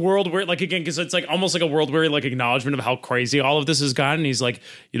just a world where like again because it's like almost like a world where like acknowledgement of how crazy all of this has gotten. He's like,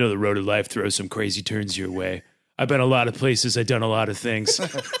 the road of life throws some crazy turns your way. I've been a lot of places. I've done a lot of things. I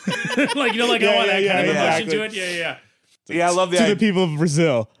want that kind of emotion to it. Yeah, I love the the people of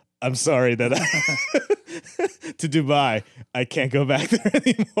Brazil. I'm sorry that to Dubai, I can't go back there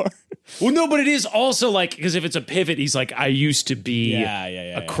anymore. Well, no, but it is also like, because if it's a pivot, he's like, I used to be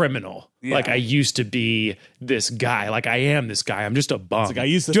a criminal. Yeah. Like, I used to be this guy. Like, I am this guy. I'm just a bum. Like, I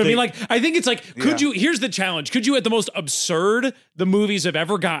used to Do you know what I mean? Like, I think it's like, here's the challenge. Could you, at the most absurd the movies have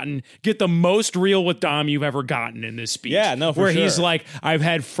ever gotten, get the most real with Dom you've ever gotten in this speech? Yeah, no, for Where sure. he's like, I've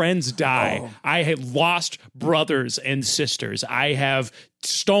had friends die. I have lost brothers and sisters. I have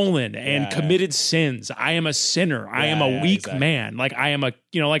stolen and committed sins. I am a sinner. I am a weak man. Like, I am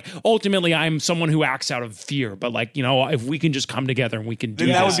ultimately I'm someone who acts out of fear. But like, if we can just come together and we can do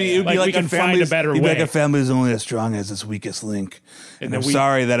that, it would be like we can find a better way. Like a family is only as strong as its weakest link. And I'm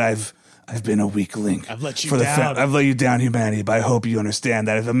sorry that I've been a weak link. I've let you down. I've let you down, humanity, but I hope you understand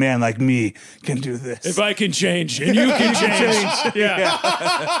that if a man like me can do this. If I can change and you can change.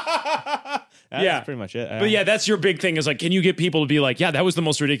 That's pretty much it. But that's your big thing is like, can you get people to be like, that was the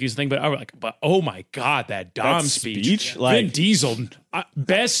most ridiculous thing, but oh my God, that Dom speech. Like, Vin Diesel,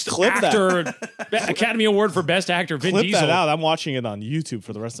 best actor, Academy Award for best actor, Vin Diesel. Clip that out. I'm watching it on YouTube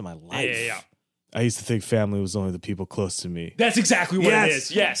for the rest of my life. Yeah. I used to think family was only the people close to me. That's exactly what it is.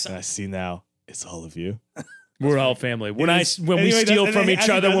 Yes. And I see now it's all of you. We're all family. When we steal from each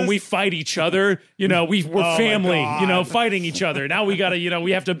other, when we fight each other, we're family, fighting each other. Now we gotta,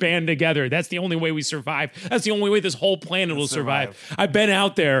 we have to band together. That's the only way we survive. That's the only way this whole planet will survive. I've been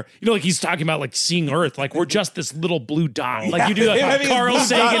out there, like he's talking about like seeing Earth, like we're just this little blue dot. Like you do the Carl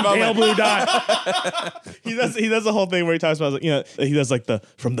Sagan pale blue dot. He does the whole thing where he talks about, he does like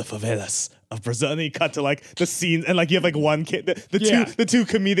from the favelas of Brazil, and he cut to like the scene, and like you have like one kid, the two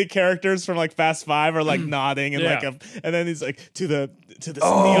comedic characters from like Fast Five are like nodding, and and then he's like to the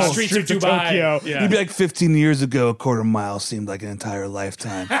neon streets of Tokyo. Yeah. He'd be like 15 years ago, a quarter mile seemed like an entire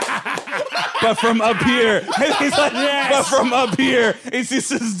lifetime. but from up here. And he's like, but from up here, he sees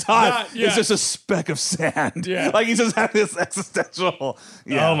his dot. It's just a speck of sand. Yeah. Like he's just having this existential.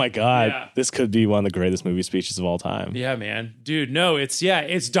 Yeah. Oh my God. Yeah. This could be one of the greatest movie speeches of all time. Yeah, man. Dude, no, it's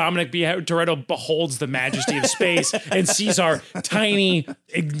Dominic Toretto beholds the majesty of space and sees our tiny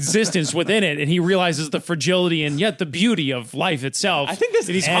existence within it, and he realizes the fragility and yet the beauty of life itself. I think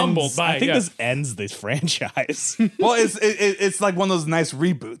he's humbled by. I think this ends this franchise. Well, it's like one of those nice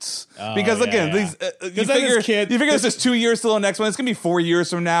reboots because again, these you figure this is 2 years till the next one. It's gonna be 4 years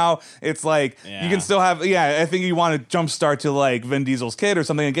from now. It's like you can still have. Yeah, I think you want to jumpstart to like Vin Diesel's kid or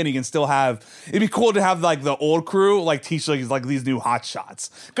something. Again, you can still have. It'd be cool to have like the old crew like teach like these new hot shots.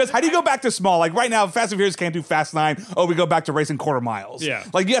 Because how do you go back to small? Like right now, Fast and Furious can't do Fast 9. Oh, we go back to racing quarter miles. Yeah,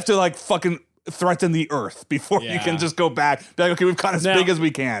 like you have to like fucking threaten the earth before you can just go back. Be like, okay, we've got as big as we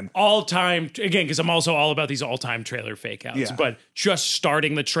can. All time, again, because I'm also all about these all time trailer fake outs. Yeah. But just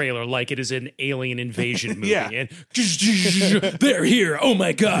starting the trailer like it is an alien invasion movie. And they're here. Oh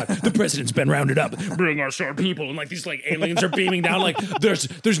my God, the president's been rounded up. Bring us our people. And like these like aliens are beaming down. Like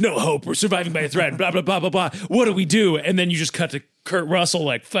there's no hope. We're surviving by a thread. Blah blah blah blah blah. What do we do? And then you just cut to Kurt Russell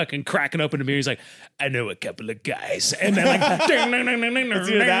like fucking cracking open a mirror. He's like, I know a couple of guys, and then like, let's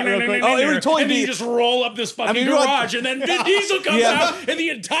do that real quick. Oh, it would totally and then you just roll up this fucking garage, and then Vin Diesel comes out, and the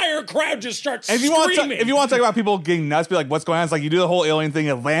entire crowd just starts screaming. If you want to talk about people getting nuts, be like, what's going on? It's like you do the whole alien thing.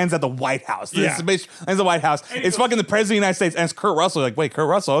 It lands at the White House. Lands at the White House. It's fucking the president of the United States, and it's Kurt Russell. Like, wait, Kurt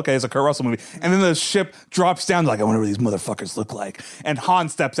Russell? Okay, it's a Kurt Russell movie. And then the ship drops down. Like, I wonder what these motherfuckers look like. And Han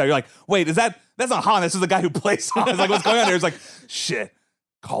steps out. You're like, wait, that's not Han. This is the guy who plays Han. It's like, what's going on there? It's like, shit.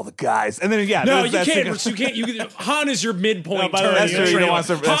 Call the guys, and then you can't. Han is your midpoint. No, that's true.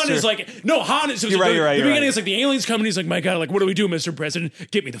 Han is like no. Han is. You're right. The beginning is like the aliens come, and he's like, "My God, like what do we do, Mr. President?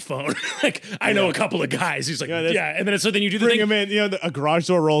 Get me the phone." Like I know a couple of guys. He's like, and then then you do the bring thing. Him in. You know, a garage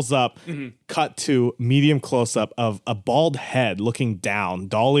door rolls up. Cut to medium close up of a bald head looking down,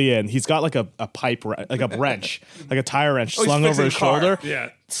 dolly in. He's got like a pipe, like a wrench, like a tire wrench slung over his shoulder. Yeah.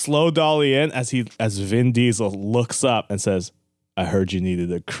 Slow dolly in as Vin Diesel looks up and says, I heard you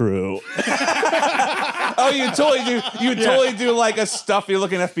needed a crew. Oh, you totally do. You totally do like a stuffy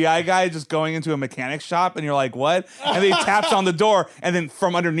looking FBI guy just going into a mechanic shop, and you're like, what? And then he taps on the door, and then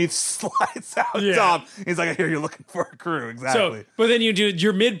from underneath slides out Dom. He's like, I hear you're looking for a crew. Exactly. So, but then you do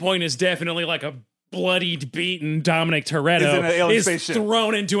your midpoint is definitely like a bloodied, beaten Dominic Toretto is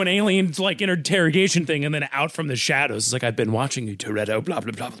thrown into an alien like interrogation thing, and then out from the shadows. It's like, I've been watching you, Toretto, blah,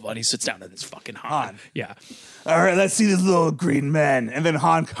 blah, blah, blah, blah. And he sits down and it's fucking Han. Yeah. All right, let's see this little green man. And then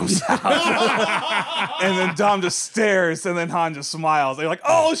Han comes out. And then Dom just stares, and then Han just smiles. And you're like,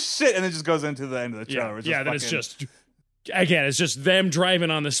 oh, shit. And it just goes into the end of the trailer. It's just them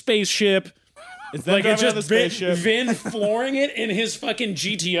driving on the spaceship. It's like it's just Vin flooring it in his fucking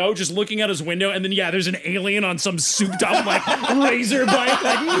GTO, just looking out his window, and then there's an alien on some souped up like razor bike,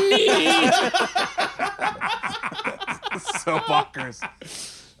 like me. So bonkers.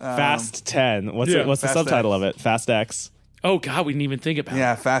 Fast 10. What's the subtitle of it? Fast X. Oh God, we didn't even think about it.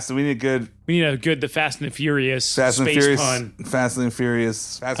 Yeah, Fast. We need the Fast and the Furious Fast and space Furious pun. Fast and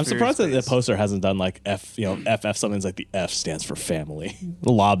Furious. I'm surprised that the poster hasn't done like FF something's like the F stands for family.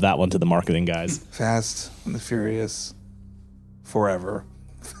 Lob that one to the marketing guys. Fast and the Furious forever.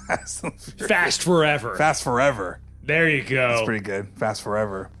 Fast forever. Fast forever. There you go. That's pretty good. Fast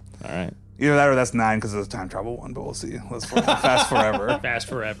forever. All right. Either that or that's 9 because it's a time travel one, but we'll see. Let's Fast forever. Fast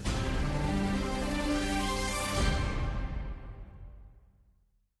forever.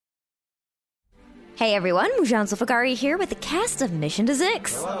 Hey everyone, Mujan Zulfikari here with the cast of Mission to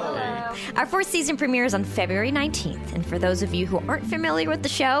Zix. Hello. Our 4th season premieres on February 19th, and for those of you who aren't familiar with the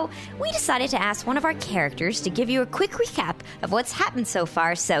show, we decided to ask one of our characters to give you a quick recap of what's happened so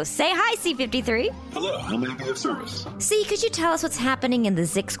far, so say hi, C-53. Hello, how may I be of service? C, could you tell us what's happening in the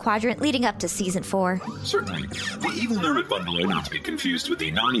Zix quadrant leading up to season 4? Certainly. The evil Nervit Bundaloi, not to be confused with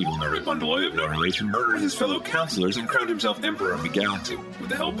the non-evil Nervit Bundaloi of no relation, murdered his fellow counselors and crowned himself Emperor of the Galaxy. With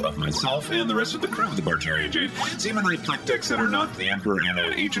the help of myself and the rest of the crew of the Bargerian Jade, Zemanite Plectex Center knocked the Emperor and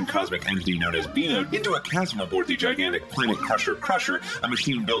an ancient cosmic entity known as Beano into a chasm aboard the gigantic Planet Crusher, a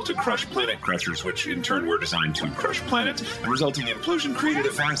machine built to crush planet crushers, which in turn were designed to crush planets. The resulting implosion created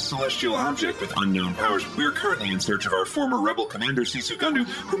a vast celestial object with unknown powers. We are currently in search of our former rebel commander, Sisu Gundu,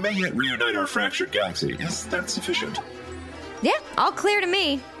 who may yet reunite our fractured galaxy. Is that sufficient? Yeah, all clear to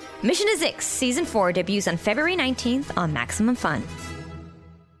me. Mission to Zix, Season 4 debuts on February 19th on Maximum Fun.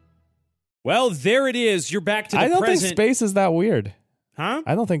 Well, there it is. You're back to the present. I don't think space is that weird. Huh?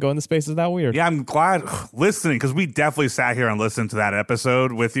 I don't think going to space is that weird. Yeah, I'm glad listening because we definitely sat here and listened to that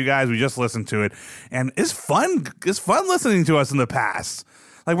episode with you guys. We just listened to it, and it's fun. It's fun listening to us in the past.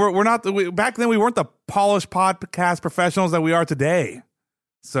 Like we're not back then we weren't the polished podcast professionals that we are today.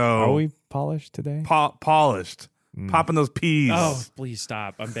 So are we polished today? Polished. Popping those peas. Oh, please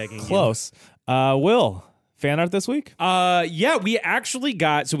stop. I'm begging you. Close. Will, fan art this week? Yeah, we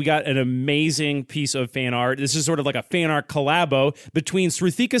got an amazing piece of fan art. This is sort of like a fan art collabo between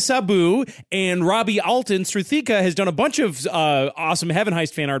Sruthika Sabu and Robbie Alton. Sruthika has done a bunch of awesome Heaven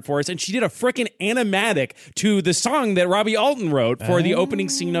Heist fan art for us, and she did a freaking animatic to the song that Robbie Alton wrote for the opening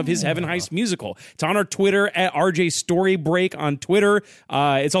scene of his Heaven Heist musical. It's on our Twitter at RJ Storybreak on Twitter.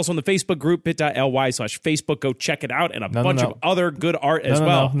 It's also on the Facebook group, bit.ly/Facebook. Go check it out, and a bunch of other good art as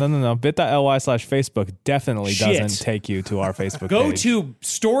well. No. bit.ly/Facebook definitely doesn't take you to our Facebook Go page. to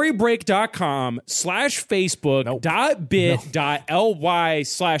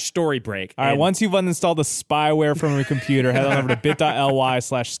storybreak.com/facebook.bit.ly/storybreak. All right, once you've uninstalled the spyware from your computer, head on over to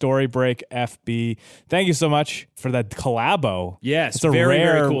bit.ly/storybreakfb. Thank you so much for that collabo. Yes, it's a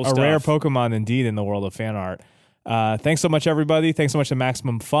very cool stuff. A rare Pokemon indeed in the world of fan art. Thanks so much, everybody. Thanks so much to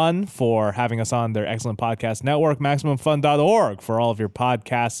Maximum Fun for having us on their excellent podcast network, MaximumFun.org, for all of your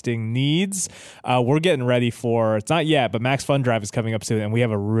podcasting needs. We're getting ready for, it's not yet, but Max Fun Drive is coming up soon, and we have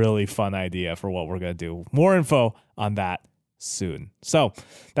a really fun idea for what we're going to do. More info on that soon. So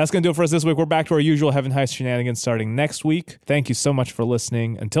that's going to do it for us this week. We're back to our usual Heaven Heist shenanigans starting next week. Thank you so much for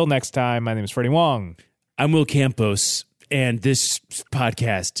listening. Until next time, my name is Freddie Wong. I'm Will Campos, and this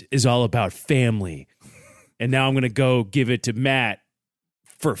podcast is all about family. And now I'm going to go give it to Matt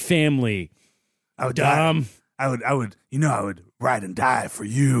for family. I would ride and die for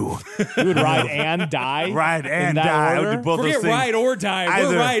you. You would ride and die? Ride and die. I would do both Forget those things. ride or die.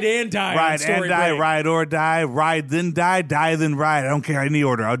 We're ride and die. Ride and die, ride or die, ride then die, die then ride. I don't care any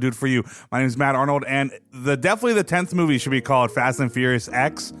order. I'll do it for you. My name is Matt Arnold, and definitely the 10th movie should be called Fast and Furious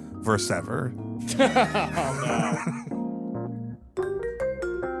X Versever. Oh, no.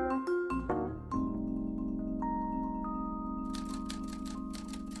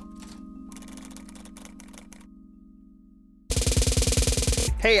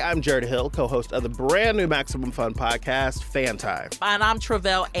 Hey, I'm Jared Hill, co-host of the brand new Maximum Fun podcast, Fan Time. And I'm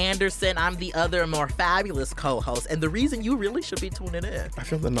Travell Anderson. I'm the other, more fabulous co-host, and the reason you really should be tuning in. I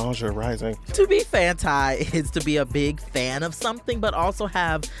feel the nausea rising. To be Fan-Tie is to be a big fan of something, but also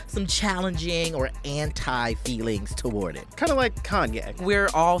have some challenging or anti-feelings toward it. Kind of like Kanye. We're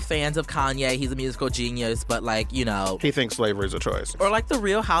all fans of Kanye. He's a musical genius, but he thinks slavery is a choice. Or like the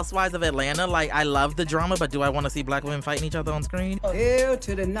Real Housewives of Atlanta. I love the drama, but do I want to see black women fighting each other on screen?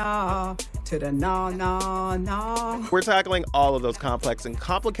 To the nah, nah. We're tackling all of those complex and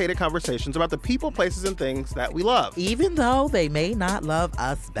complicated conversations about the people, places, and things that we love. Even though they may not love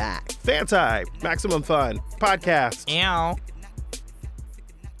us back. Fan Time, Maximum Fun, podcast. Ow.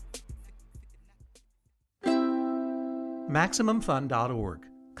 MaximumFun.org.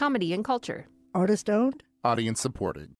 Comedy and culture. Artist owned. Audience supported.